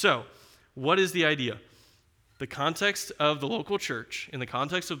 So, what is the idea? The context of the local church, in the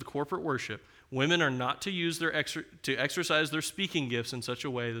context of the corporate worship, women are not to use to exercise their speaking gifts in such a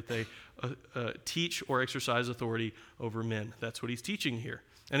way that they teach or exercise authority over men. That's what he's teaching here.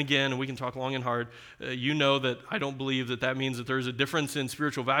 And again, we can talk long and hard. You know that I don't believe that means that there's a difference in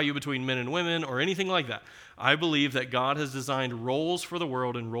spiritual value between men and women or anything like that. I believe that God has designed roles for the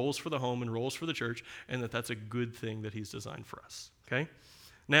world and roles for the home and roles for the church, and that's a good thing that he's designed for us. Okay?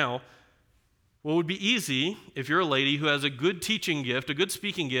 Now, what would be easy if you're a lady who has a good teaching gift, a good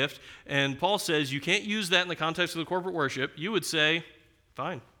speaking gift, and Paul says you can't use that in the context of the corporate worship, you would say,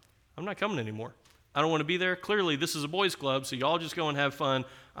 fine, I'm not coming anymore. I don't want to be there. Clearly, this is a boys' club, so y'all just go and have fun.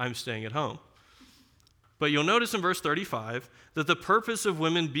 I'm staying at home. But you'll notice in verse 35 that the purpose of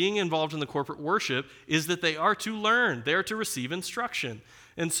women being involved in the corporate worship is that they are to learn. They are to receive instruction.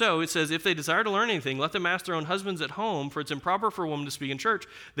 And so it says, if they desire to learn anything, let them ask their own husbands at home, for it's improper for a woman to speak in church.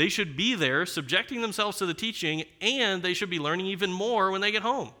 They should be there subjecting themselves to the teaching, and they should be learning even more when they get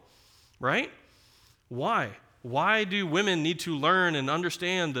home. Right? Why? Why do women need to learn and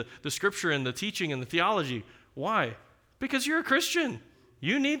understand the scripture and the teaching and the theology? Why? Because you're a Christian.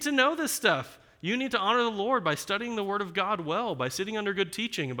 You need to know this stuff. You need to honor the Lord by studying the Word of God well, by sitting under good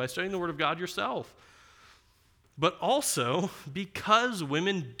teaching, and by studying the Word of God yourself. But also because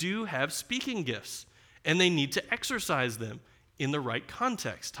women do have speaking gifts, and they need to exercise them in the right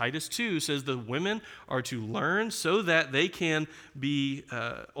context. Titus 2 says the women are to learn so that they can be,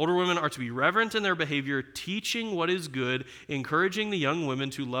 older women are to be reverent in their behavior, teaching what is good, encouraging the young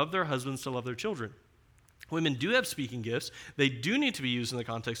women to love their husbands, to love their children. Women do have speaking gifts. They do need to be used in the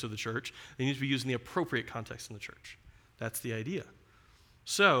context of the church. They need to be used in the appropriate context in the church. That's the idea.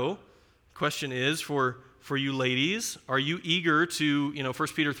 So, question is for you ladies, are you eager to, 1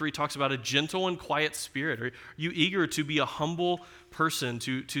 Peter 3 talks about a gentle and quiet spirit. Are you eager to be a humble person,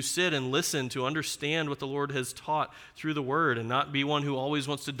 to sit and listen, to understand what the Lord has taught through the Word, and not be one who always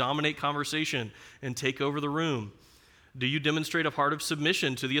wants to dominate conversation and take over the room? Do you demonstrate a heart of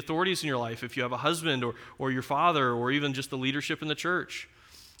submission to the authorities in your life if you have a husband or your father or even just the leadership in the church?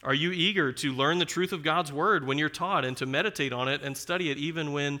 Are you eager to learn the truth of God's Word when you're taught and to meditate on it and study it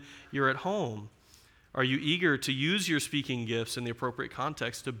even when you're at home? Are you eager to use your speaking gifts in the appropriate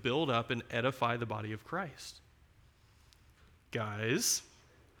context to build up and edify the body of Christ? Guys,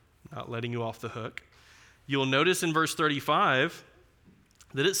 not letting you off the hook, you'll notice in verse 35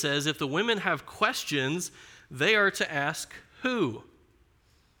 that it says if the women have questions, they are to ask who?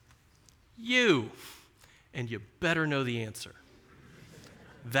 You. And you better know the answer.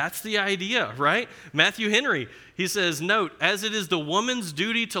 That's the idea, right? Matthew Henry, he says, note, as it is the woman's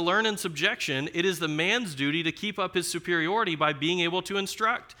duty to learn in subjection, it is the man's duty to keep up his superiority by being able to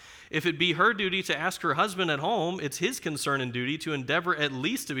instruct. If it be her duty to ask her husband at home, it's his concern and duty to endeavor at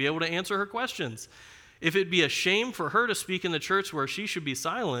least to be able to answer her questions. If it be a shame for her to speak in the church where she should be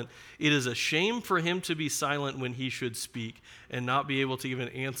silent, it is a shame for him to be silent when he should speak and not be able to even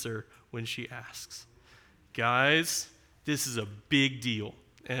answer when she asks. Guys, this is a big deal.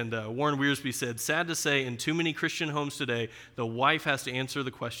 And Warren Wiersbe said, sad to say, in too many Christian homes today, the wife has to answer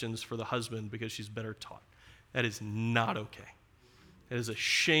the questions for the husband because she's better taught. That is not okay. It is a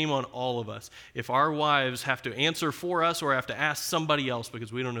shame on all of us if our wives have to answer for us or have to ask somebody else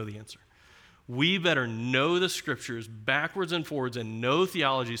because we don't know the answer. We better know the scriptures backwards and forwards and know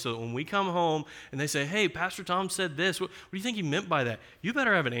theology so that when we come home and they say, hey, Pastor Tom said this, what do you think he meant by that? You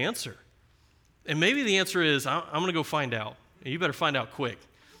better have an answer. And maybe the answer is, I'm going to go find out. And you better find out quick.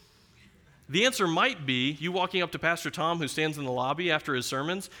 The answer might be you walking up to Pastor Tom, who stands in the lobby after his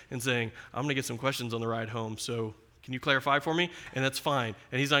sermons, and saying, I'm going to get some questions on the ride home, so can you clarify for me? And that's fine.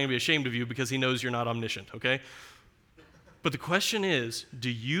 And he's not going to be ashamed of you because he knows you're not omniscient, okay? But the question is, do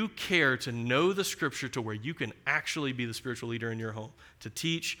you care to know the scripture to where you can actually be the spiritual leader in your home, to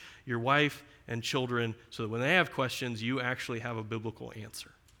teach your wife and children so that when they have questions, you actually have a biblical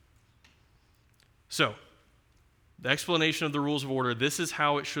answer? So, the explanation of the rules of order, this is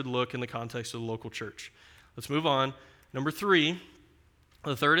how it should look in the context of the local church. Let's move on. Number 3,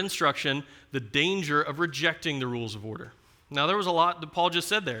 the third instruction, the danger of rejecting the rules of order. Now, there was a lot that Paul just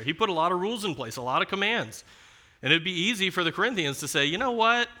said there. He put a lot of rules in place, a lot of commands. And it'd be easy for the Corinthians to say, you know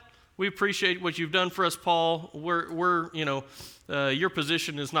what? We appreciate what you've done for us, Paul. Your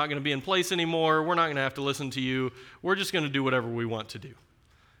position is not going to be in place anymore. We're not going to have to listen to you. We're just going to do whatever we want to do.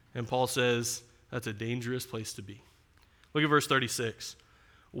 And Paul says, that's a dangerous place to be. Look at verse 36.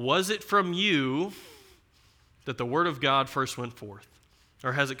 Was it from you that the word of God first went forth?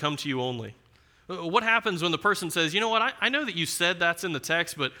 Or has it come to you only? What happens when the person says, you know what, I know that you said that's in the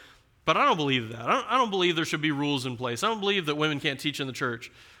text, but I don't believe that. I don't believe there should be rules in place. I don't believe that women can't teach in the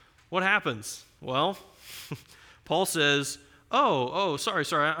church. What happens? Well, Paul says, sorry,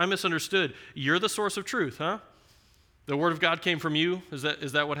 I misunderstood. You're the source of truth, huh? The word of God came from you? Is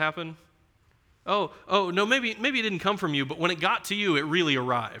that what happened? Oh, no, maybe it didn't come from you, but when it got to you, it really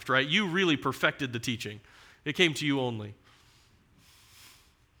arrived, right? You really perfected the teaching. It came to you only.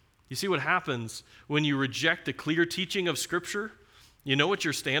 You see what happens when you reject the clear teaching of Scripture? You know what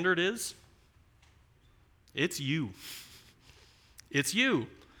your standard is? It's you. It's you.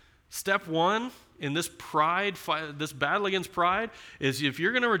 Step 1 in this this battle against pride is if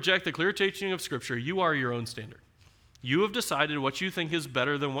you're going to reject the clear teaching of Scripture, you are your own standard. You have decided what you think is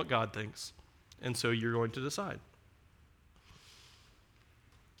better than what God thinks. And so you're going to decide.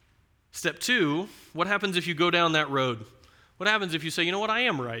 Step 2, what happens if you go down that road? What happens if you say, you know what, I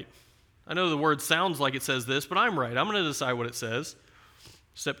am right. I know the word sounds like it says this, but I'm right. I'm going to decide what it says.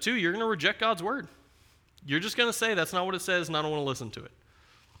 Step 2, you're going to reject God's word. You're just going to say that's not what it says and I don't want to listen to it.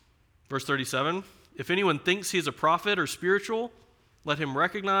 Verse 37, if anyone thinks he is a prophet or spiritual, let him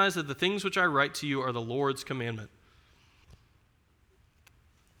recognize that the things which I write to you are the Lord's commandment.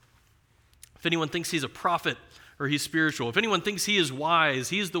 If anyone thinks he's a prophet or he's spiritual, if anyone thinks he is wise,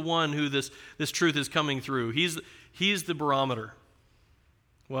 he's the one who this truth is coming through. He's the barometer.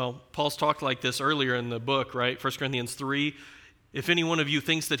 Well, Paul's talked like this earlier in the book, right? 1 Corinthians 3. If any one of you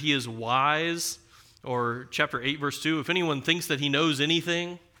thinks that he is wise, or chapter 8, verse 2, if anyone thinks that he knows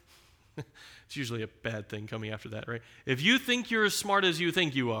anything, it's usually a bad thing coming after that, right? If you think you're as smart as you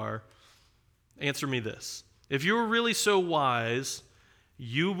think you are, answer me this. If you were really so wise,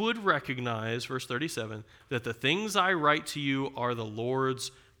 you would recognize, verse 37, that the things I write to you are the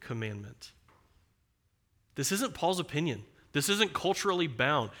Lord's commandment. This isn't Paul's opinion. This isn't culturally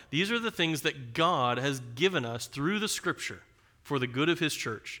bound. These are the things that God has given us through the Scripture for the good of His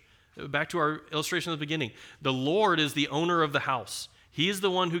church. Back to our illustration at the beginning. The Lord is the owner of the house. He is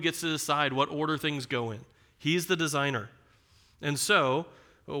the one who gets to decide what order things go in. He's the designer. And so,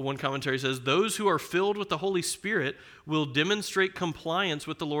 one commentary says, those who are filled with the Holy Spirit will demonstrate compliance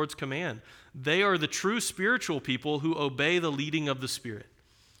with the Lord's command. They are the true spiritual people who obey the leading of the Spirit.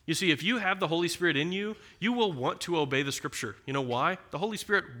 You see, if you have the Holy Spirit in you, you will want to obey the Scripture. You know why? The Holy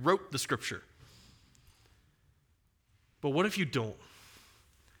Spirit wrote the Scripture. But what if you don't?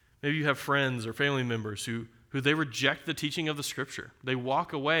 Maybe you have friends or family members who they reject the teaching of the Scripture. They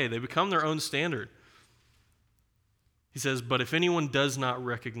walk away. They become their own standard. He says, but if anyone does not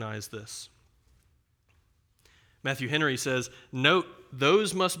recognize this. Matthew Henry says, note,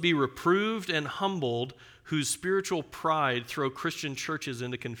 those must be reproved and humbled whose spiritual pride throw Christian churches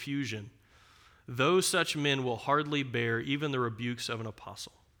into confusion. Those such men will hardly bear even the rebukes of an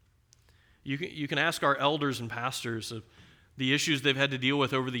apostle. You can ask our elders and pastors of the issues they've had to deal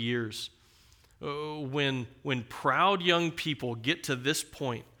with over the years. When proud young people get to this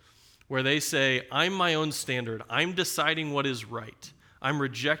point where they say, I'm my own standard, I'm deciding what is right, I'm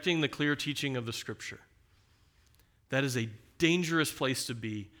rejecting the clear teaching of the Scripture. That is a dangerous place to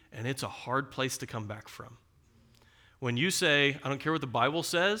be, and it's a hard place to come back from. When you say, I don't care what the Bible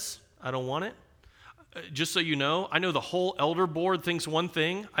says, I don't want it, just so you know, I know the whole elder board thinks one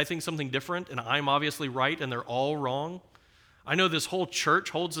thing, I think something different, and I'm obviously right and they're all wrong. I know this whole church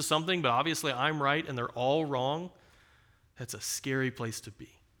holds to something, but obviously I'm right and they're all wrong. That's a scary place to be.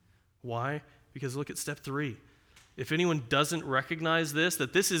 Why? Because look at step 3. If anyone doesn't recognize this,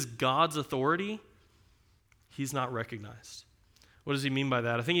 that this is God's authority, he's not recognized. What does he mean by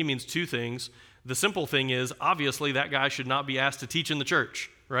that? I think he means 2 things. The simple thing is, obviously, that guy should not be asked to teach in the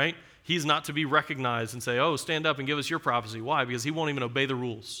church, right? He's not to be recognized and say, oh, stand up and give us your prophecy. Why? Because he won't even obey the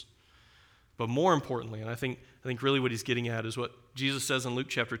rules. But more importantly, and I think really what he's getting at is what Jesus says in Luke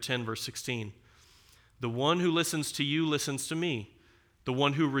chapter 10, verse 16. The one who listens to you listens to me. The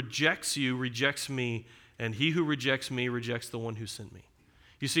one who rejects you rejects me, and he who rejects me rejects the one who sent me.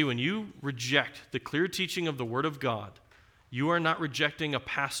 You see, when you reject the clear teaching of the Word of God, you are not rejecting a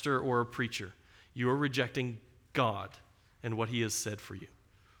pastor or a preacher. You are rejecting God and what he has said for you.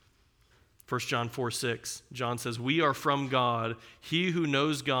 1 John 4:6, John says, we are from God. He who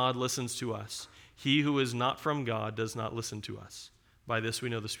knows God listens to us. He who is not from God does not listen to us. By this we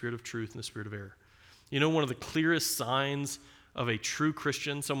know the spirit of truth and the spirit of error. You know, one of the clearest signs of a true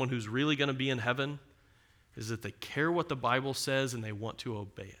Christian, someone who's really going to be in heaven, is that they care what the Bible says and they want to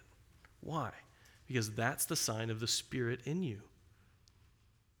obey it. Why? Because that's the sign of the Spirit in you.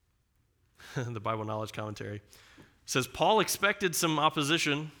 The Bible Knowledge Commentary says, Paul expected some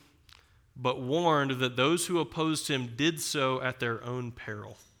opposition, but warned that those who opposed him did so at their own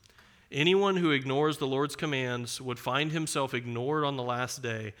peril. Anyone who ignores the Lord's commands would find himself ignored on the last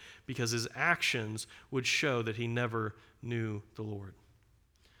day because his actions would show that he never knew the Lord.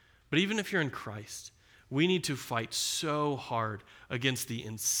 But even if you're in Christ, we need to fight so hard against the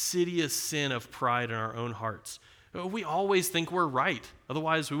insidious sin of pride in our own hearts. We always think we're right.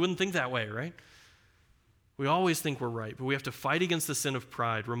 Otherwise, we wouldn't think that way, right? We always think we're right, but we have to fight against the sin of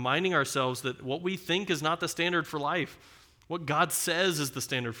pride, reminding ourselves that what we think is not the standard for life. What God says is the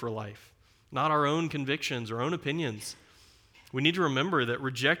standard for life, not our own convictions, our own opinions. We need to remember that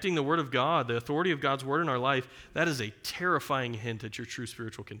rejecting the Word of God, the authority of God's Word in our life, that is a terrifying hint at your true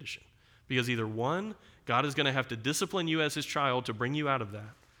spiritual condition. Because either 1, God is going to have to discipline you as his child to bring you out of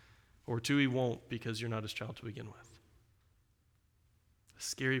that, or 2, he won't because you're not his child to begin with. A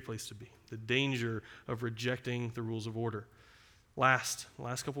scary place to be. The danger of rejecting the rules of order. Last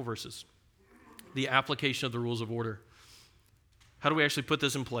couple verses. The application of the rules of order. How do we actually put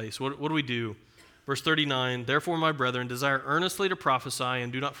this in place? What do we do? Verse 39, therefore, my brethren, desire earnestly to prophesy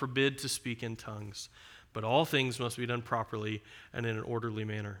and do not forbid to speak in tongues. But all things must be done properly and in an orderly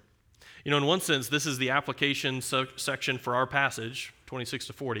manner. You know, in one sense, this is the application section for our passage, 26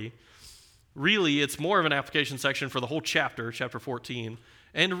 to 40. Really, it's more of an application section for the whole chapter 14.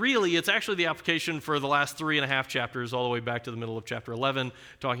 And really, it's actually the application for the last 3.5 chapters, all the way back to the middle of chapter 11,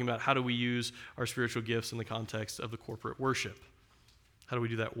 talking about how do we use our spiritual gifts in the context of the corporate worship. How do we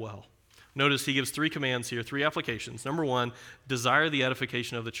do that well? Notice he gives 3 commands here, 3 applications. Number 1, desire the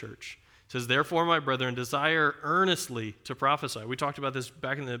edification of the church. It says, therefore, my brethren, desire earnestly to prophesy. We talked about this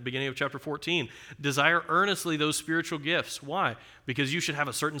back in the beginning of chapter 14. Desire earnestly those spiritual gifts. Why? Because you should have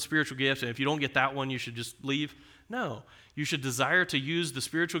a certain spiritual gift, and if you don't get that one, you should just leave? No. You should desire to use the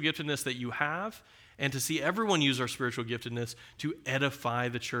spiritual giftedness that you have and to see everyone use our spiritual giftedness to edify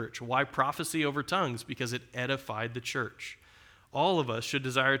the church. Why prophecy over tongues? Because it edified the church. All of us should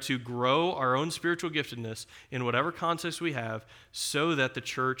desire to grow our own spiritual giftedness in whatever context we have so that the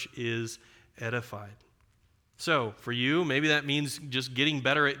church is edified. So for you, maybe that means just getting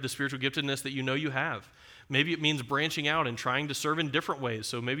better at the spiritual giftedness that you know you have. Maybe it means branching out and trying to serve in different ways.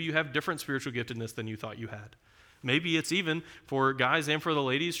 So maybe you have different spiritual giftedness than you thought you had. Maybe it's even for guys and for the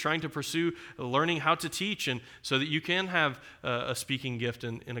ladies trying to pursue learning how to teach and so that you can have a speaking gift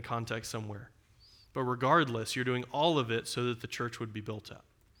in a context somewhere. But regardless, you're doing all of it so that the church would be built up.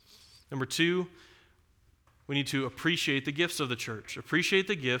 Number 2, we need to appreciate the gifts of the church. Appreciate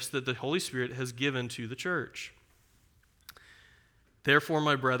the gifts that the Holy Spirit has given to the church. Therefore,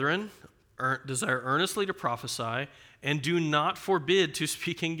 my brethren, desire earnestly to prophesy and do not forbid to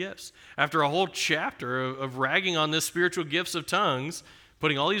speak in gifts. After a whole chapter of ragging on this spiritual gifts of tongues,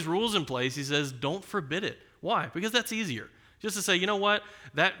 putting all these rules in place, he says, don't forbid it. Why? Because that's easier. Just to say, you know what,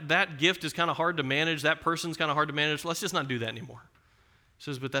 that gift is kind of hard to manage, that person's kind of hard to manage, let's just not do that anymore. He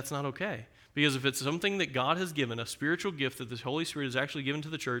says, but that's not okay. Because if it's something that God has given, a spiritual gift that the Holy Spirit has actually given to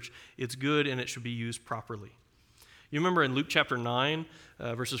the church, it's good and it should be used properly. You remember in Luke chapter 9,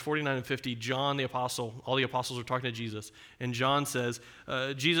 verses 49 and 50, John the apostle, all the apostles are talking to Jesus, and John says,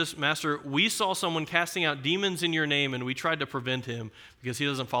 Jesus, Master, we saw someone casting out demons in your name and we tried to prevent him because he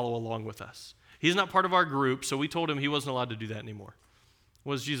doesn't follow along with us. He's not part of our group, so we told him he wasn't allowed to do that anymore.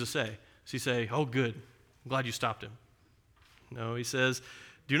 What does Jesus say? Does he say, oh, good, I'm glad you stopped him? No, he says,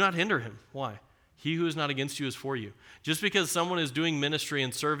 do not hinder him. Why? He who is not against you is for you. Just because someone is doing ministry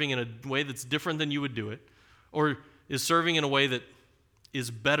and serving in a way that's different than you would do it, or is serving in a way that is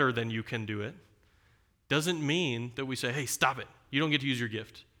better than you can do it, doesn't mean that we say, hey, stop it. You don't get to use your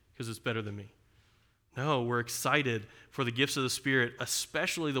gift because it's better than me. No, we're excited for the gifts of the Spirit,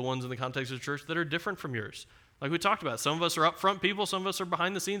 especially the ones in the context of the church that are different from yours. Like we talked about, some of us are upfront people, some of us are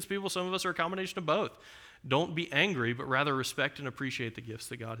behind the scenes people, some of us are a combination of both. Don't be angry, but rather respect and appreciate the gifts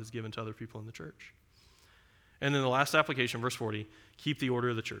that God has given to other people in the church. And then the last application, verse 40, keep the order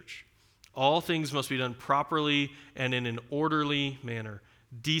of the church. All things must be done properly and in an orderly manner,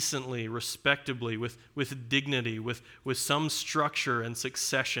 decently, respectably, with dignity, with some structure and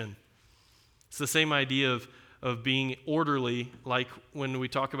succession. It's the same idea of being orderly, like when we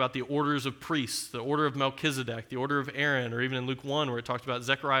talk about the orders of priests, the order of Melchizedek, the order of Aaron, or even in Luke 1 where it talks about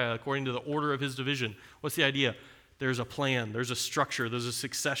Zechariah according to the order of his division. What's the idea? There's a plan, there's a structure, there's a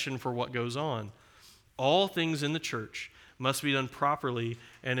succession for what goes on. All things in the church must be done properly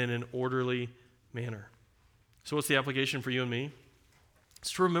and in an orderly manner. So what's the application for you and me?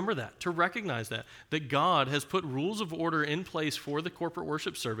 It's to remember that, to recognize that God has put rules of order in place for the corporate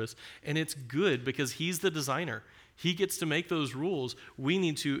worship service, and it's good because he's the designer. He gets to make those rules. We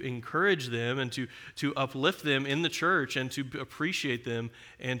need to encourage them and to uplift them in the church and to appreciate them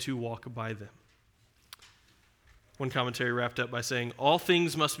and to walk by them. One commentary wrapped up by saying, all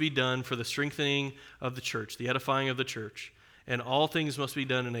things must be done for the strengthening of the church, the edifying of the church, and all things must be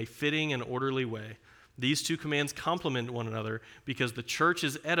done in a fitting and orderly way. These two commands complement one another because the church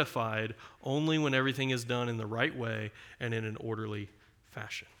is edified only when everything is done in the right way and in an orderly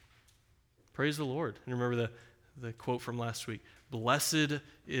fashion. Praise the Lord. And remember the quote from last week, blessed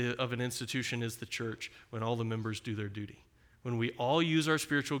of an institution is the church when all the members do their duty. When we all use our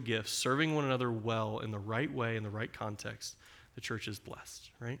spiritual gifts, serving one another well in the right way, in the right context, the church is blessed,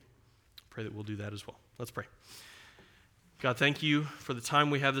 right? Pray that we'll do that as well. Let's pray. God, thank you for the time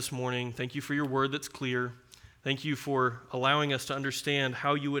we have this morning. Thank you for your word that's clear. Thank you for allowing us to understand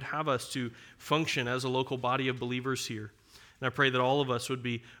how you would have us to function as a local body of believers here. And I pray that all of us would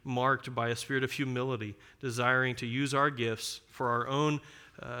be marked by a spirit of humility, desiring to use our gifts for our own,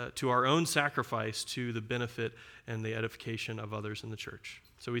 to our own sacrifice to the benefit and the edification of others in the church.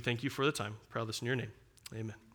 So we thank you for the time. Proud of this in your name. Amen.